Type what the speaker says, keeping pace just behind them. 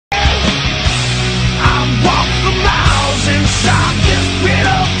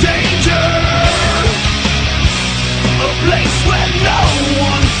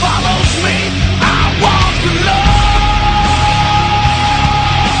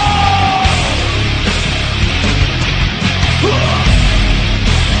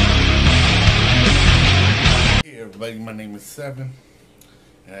My name is Seven,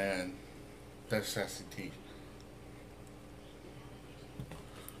 and that's Sassy T.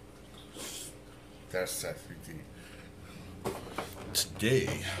 That's Sassy T.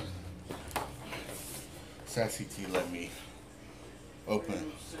 Today, Sassy T let me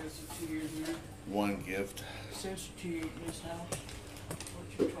open one gift. Sassy T in this house. What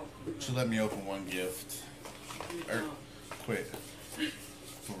you talking about? She let me open one gift. Quit.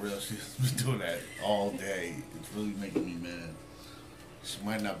 For real, she's been doing that all day. It's really making me mad. She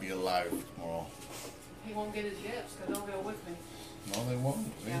might not be alive tomorrow. He won't get his gifts because they'll go with me. No, they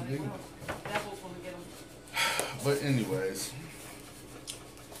won't. Yeah, they will. Devil's gonna get them. But anyways,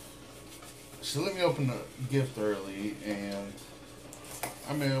 she let me open the gift early, and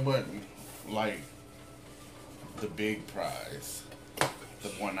I mean, it wasn't like the big prize, the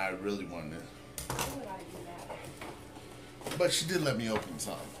one I really wanted. Why would I do that? But she did let me open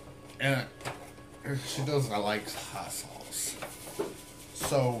some, and she knows I like hot sauce.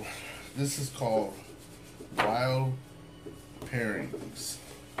 So this is called Wild Pairings,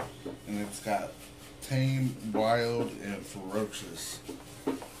 and it's got tame, wild, and ferocious.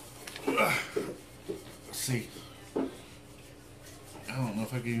 See, I don't know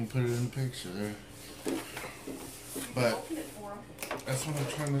if I can even put it in the picture there, but Open it for him. that's what I'm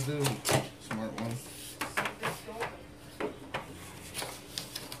trying to do. Smart one.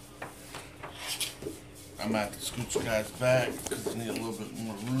 I'm gonna have to scoot you guys back because I need a little bit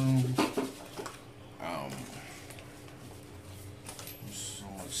more room. There's so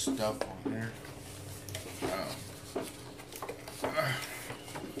much stuff on here.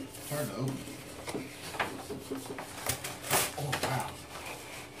 Hard to open. Oh wow.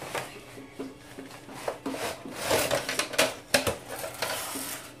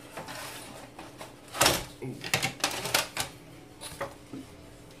 Ooh.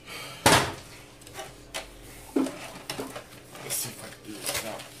 Let's see if I can do this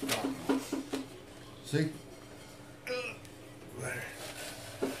now. See? There.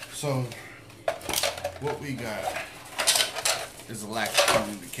 So, what we got is a lack of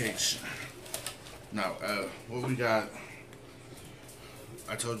communication. Now, what we got,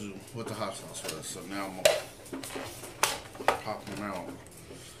 I told you what the hot sauce was, so now I'm gonna pop them out.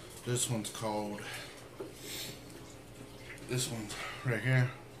 This one's called, this one's right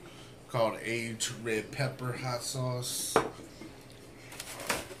here, called aged red pepper hot sauce.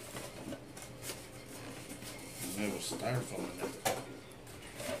 And there was styrofoam in it.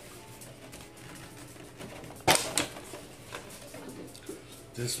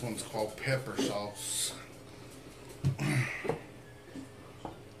 This one's called pepper sauce.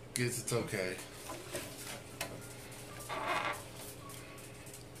 Guess it's okay. I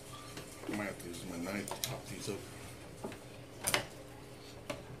might have to use my knife to pop these open.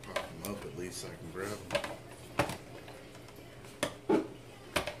 Pop them up at least so I can grab them.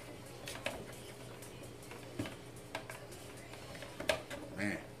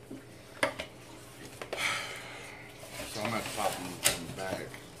 Man. So I'm gonna have to pop them in the bag.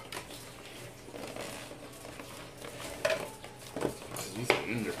 These are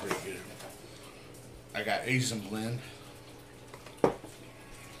in there pretty good. I got Asian blend.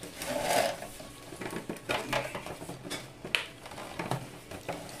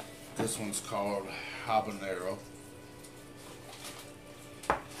 This one's called habanero.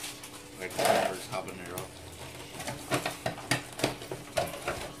 Like peppers, habanero.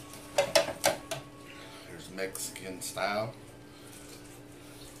 There's Mexican style.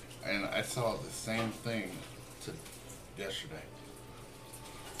 And I saw the same thing yesterday.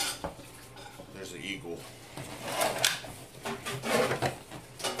 There's an eagle.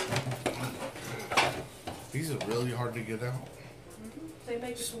 These are really hard to get out. They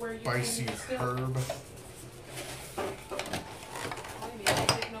make it to where you Spicy can steal. herb. I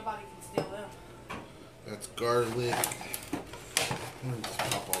think nobody can steal them. That's garlic. Let me just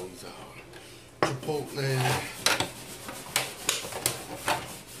pop all these out. Chipotle.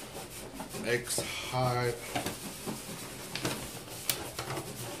 X-Hot.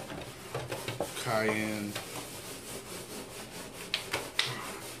 Cayenne.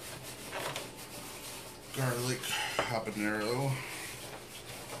 Garlic habanero.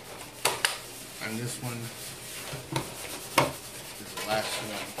 And this one is the last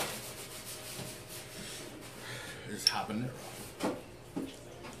one. Is habanero.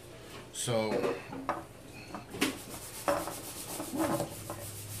 So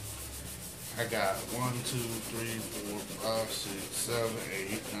I got 1, 2, 3, 4, 5, 6, 7,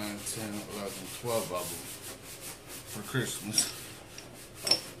 8, 9, 10, 11, 12 of them for Christmas.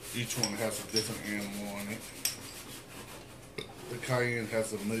 Each one has a different animal on it. The cayenne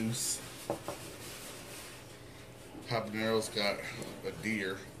has a moose. Habanero's got a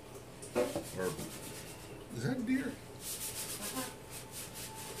deer. Or is that a deer?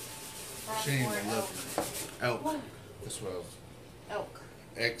 She ain't even looking. Elk. What? That's what I was. Elk.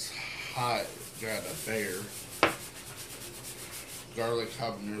 X-Hot got a bear. Garlic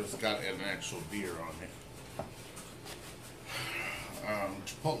Habanero's got an actual deer on it.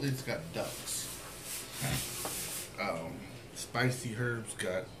 Chipotle's got ducks. Spicy Herbs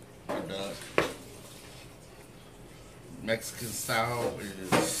got a duck. Mexican style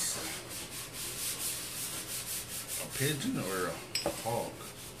is a pigeon or a hog.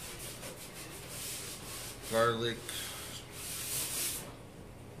 Garlic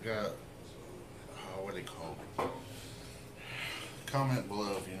got, what are they called? Comment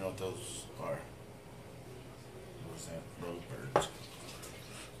below if you know what those are. What's that? Rose birds.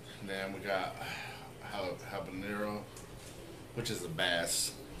 And then we got habanero, which is a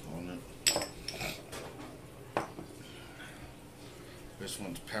bass on it. This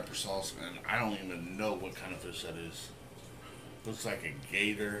one's pepper sauce, and I don't even know what kind of fish that is. Looks like a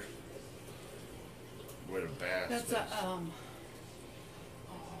gator with a bass. That's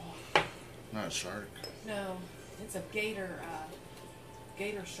not a shark. no, it's a gator,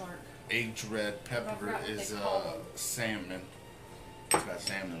 gator shark. Aged red I pepper forgot what is they call them. salmon. It's got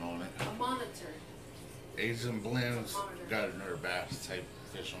salmon on it. A monitor. Asian blends got another bass type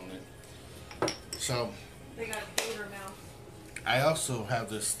fish on it. So They got a gator mouth. I also have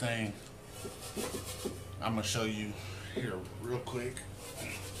this thing I'm gonna show you here real quick.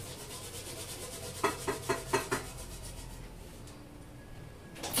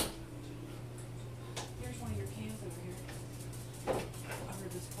 Here's one of your cans over here. Over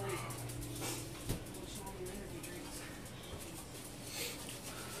this plate. What's all your energy drinks?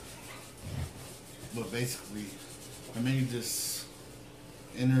 But basically, I made this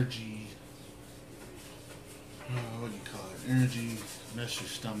energy, what do you call it? Energy, mess your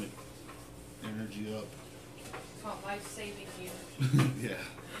stomach energy up. It's called life-saving you. Yeah.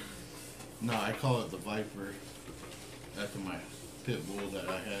 No, I call it the Viper after my pit bull that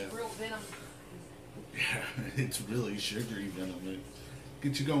I have. Real venom. Yeah, it's really sugary venom. It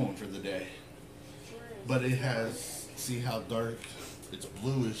gets you going for the day. Sure is. But it has, see how dark? It's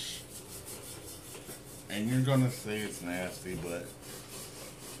bluish. And you're gonna say it's nasty, but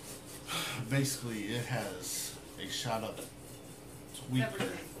basically it has a shot of tweaker.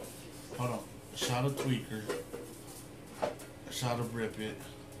 Everything. Hold on. A shot of tweaker. A shot of rip it.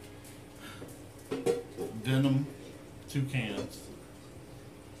 Venom, 2 cans.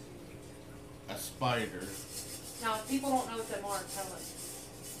 A spider. Now, if people don't know what them are, tell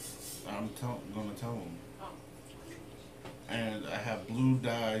us. I'm gonna tell them. Oh. And I have blue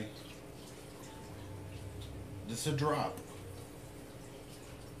dye. Just a drop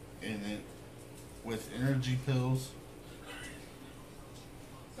in it with energy pills.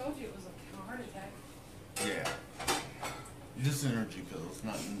 Told you it was a heart attack. Yeah, just energy pills.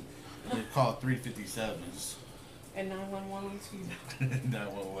 Nothing. They're called 357s. And 911 sweet.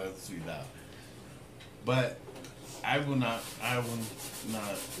 That one was sweet out. But I will not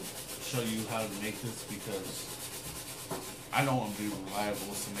show you how to make this because I don't want to be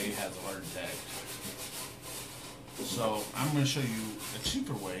reliable. Somebody has a heart attack. So I'm going to show you a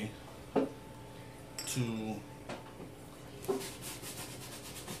cheaper way to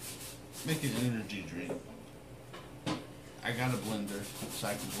make an energy drink. I got a blender so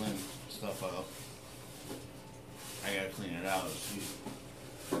I can blend stuff up. I gotta clean it out, see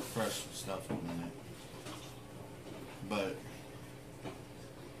fresh stuff in it. But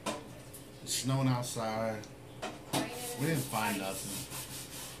it's snowing outside. We didn't find nothing.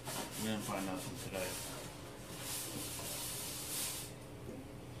 We didn't find nothing today.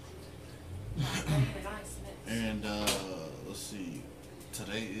 And let's see.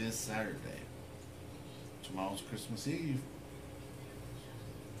 Today is Saturday. Tomorrow's Christmas Eve.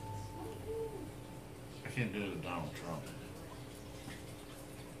 I can't do it with Donald Trump.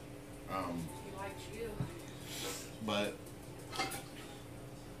 He likes you. But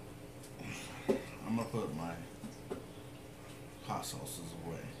I'm gonna put my hot sauces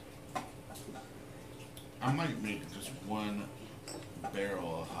away. I might make just 1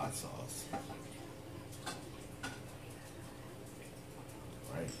 barrel of hot sauce.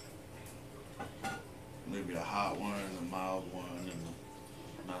 Right? Maybe a hot one, a mild one, and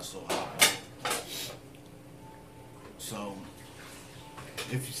a not so hot. So,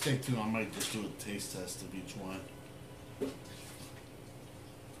 if you stay tuned, I might just do a taste test of each one.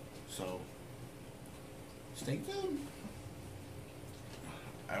 So, stay tuned.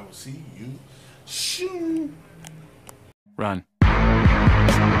 I will see you soon. Run.